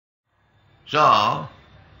So,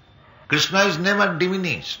 Krishna is never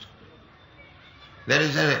diminished. There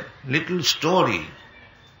is a little story,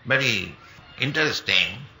 very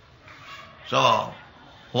interesting. So,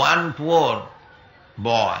 one poor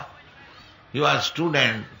boy, he was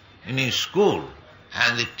student in his school,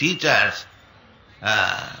 and the teacher's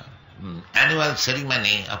annual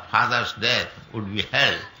ceremony of father's death would be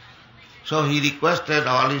held. So he requested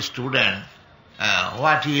all his students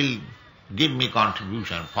what he will give me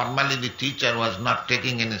contribution. Formally the teacher was not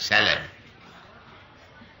taking any salary.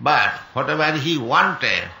 But whatever he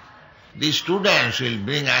wanted, the students will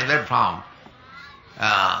bring either from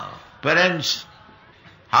parents'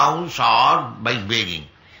 house or by begging.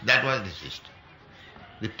 That was the system.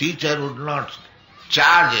 The teacher would not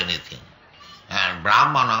charge anything, and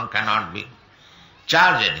Brahmana cannot be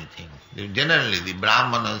charge anything. Generally the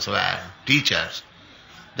Brahmanas were teachers.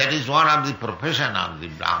 That is one of the profession of the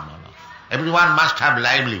Brahmana. Everyone must have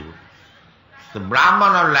livelihood. The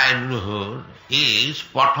Brahmana livelihood is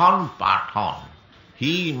pathan.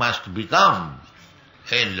 He must become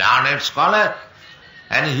a learned scholar,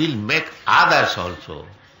 and he will make others also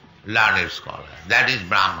learned scholar. That is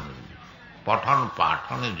Brahmana. Pathan,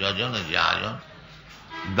 jajana, jajan,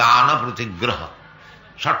 dana, pratigraha,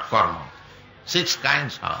 satkarma. 6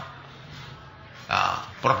 kinds of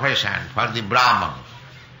profession for the Brahmanas.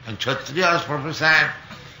 And Kshatriya's profession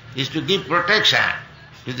is to give protection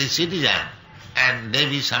to the citizen and there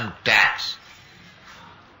is some tax.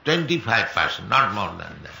 25%, not more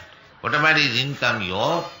than that. Whatever is income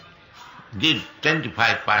you give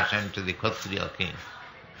 25% to the Kshatriya king.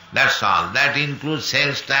 That's all. That includes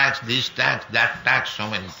sales tax, this tax, that tax, so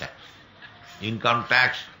many tax. Income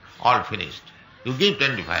tax, all finished. You give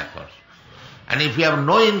 25%. And if you have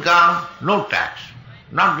no income, no tax.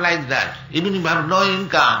 Not like that. Even if you have no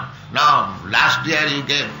income, now last year you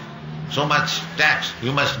gave so much tax,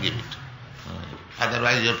 you must give it.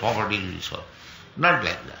 Otherwise your property will be sold. Not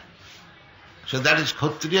like that. So that is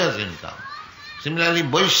Kshatriya's income. Similarly,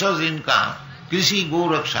 Vaishya's income, Krishi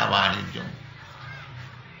Goraksha Vanijyam.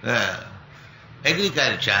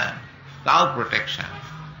 Agriculture, cow protection.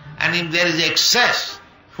 And if there is excess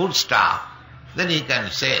foodstuff, then he can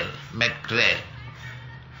sell, make clay.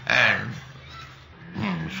 And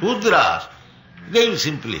Shudras, they will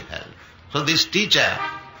simply help. So this teacher,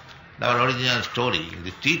 the original story,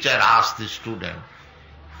 the teacher asked the student,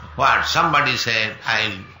 what? Somebody said,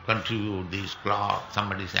 I'll contribute this cloth,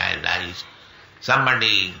 somebody said, I'll rice,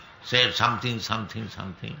 somebody said something.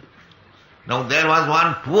 Now there was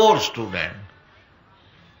one poor student.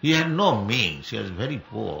 He had no means, he was very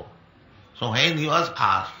poor. So when he was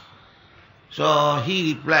asked, so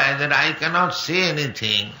he replied that I cannot say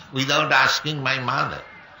anything without asking my mother.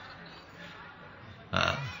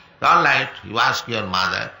 All right, you ask your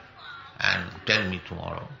mother and tell me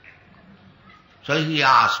tomorrow. So he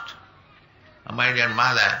asked, my dear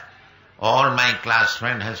mother, all my class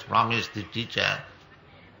friend has promised the teacher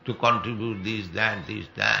to contribute this,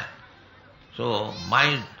 that. So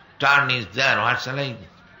my turn is there, what shall I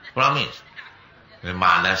promise? The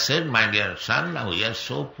mother said, my dear son, now we are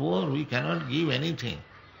so poor, we cannot give anything.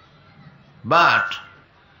 But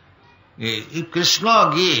if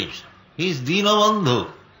Krishna gives, he is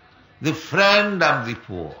Dinabandhu, the friend of the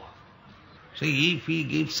poor. So if he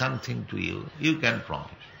gives something to you, you can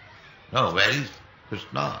promise. No, where is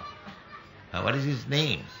Krishna? What is his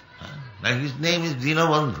name? Now his name is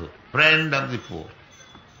Dinabandhu, friend of the poor.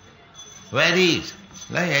 Where is?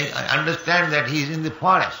 I understand that he is in the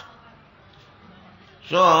forest.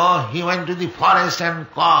 So he went to the forest and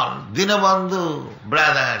called, Dinabandhu,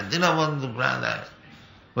 brother.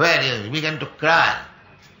 Where is he? He began to cry.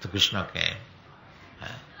 So Krishna came.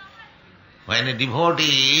 When a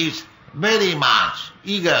devotee is very much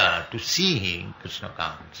eager to see him, Krishna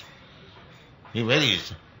comes. He very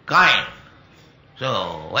kind.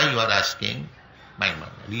 So why you are asking? My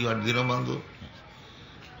mother, you are Dinabandhu?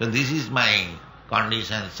 So this is my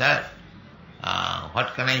condition, sir.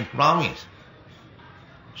 What can I promise?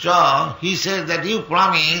 So he says that you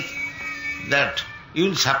promise that you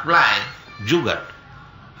will supply jugat,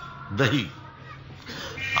 dahi.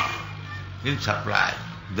 You will supply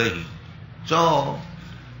dahi. So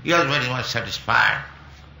he was very much satisfied,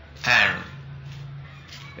 and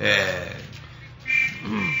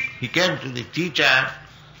he came to the teacher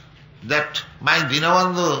that my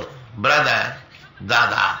Dinabandhu brother,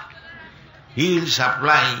 dada, he will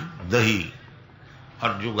supply dahi or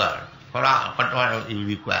jugar for whatever you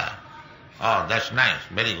require. Oh, that's nice,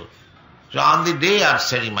 very good. So on the day of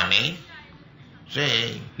ceremony,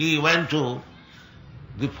 say, he went to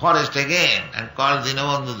the forest again and called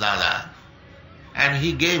Dinabandhu Dada, and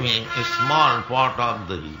he gave him a small pot of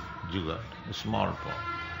dahi, jugat, a small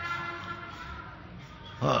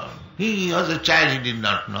pot. He was a child, he did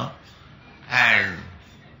not know. And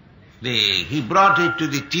he brought it to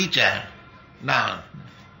the teacher. Now,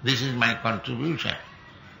 this is my contribution.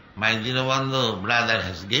 My Dinabandhu brother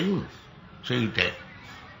has given, so you take.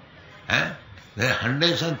 There are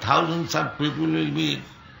hundreds and thousands of people will be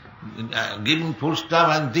giving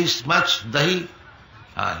foodstuff and this much dahi.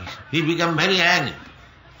 He became very angry.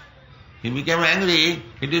 He became angry,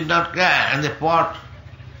 he did not care, and the pot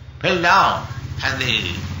fell down, and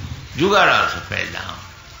the jugar also fell down.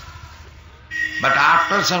 But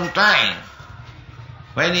after some time,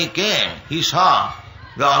 when he came, he saw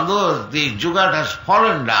that although the jugar has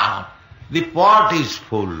fallen down, the pot is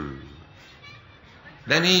full.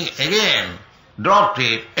 Then he again dropped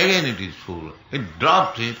it, again it is full. He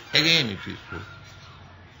dropped it, again it is full.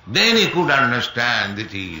 Then he could understand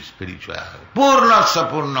that he is spiritual. Purnasya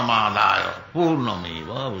purnamadaya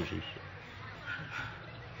purnameva avashishya.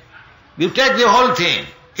 You take the whole thing,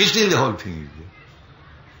 still the whole thing is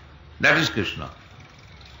there. That is Krishna.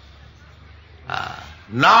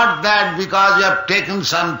 Not that because you have taken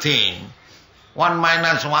something, 1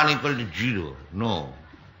 minus 1 equal to 0. No.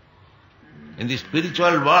 In the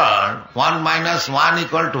spiritual world, 1 minus 1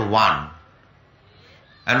 equal to 1.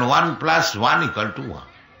 And 1 plus 1 equal to 1.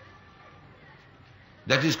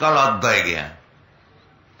 That is called Advaita.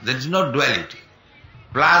 There is no duality.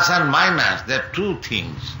 Plus and minus, they are two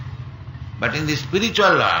things. But in the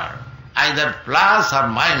spiritual world, either plus or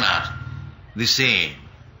minus, the same.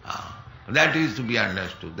 That is to be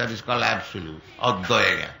understood. That is called absolute,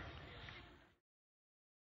 Advaita.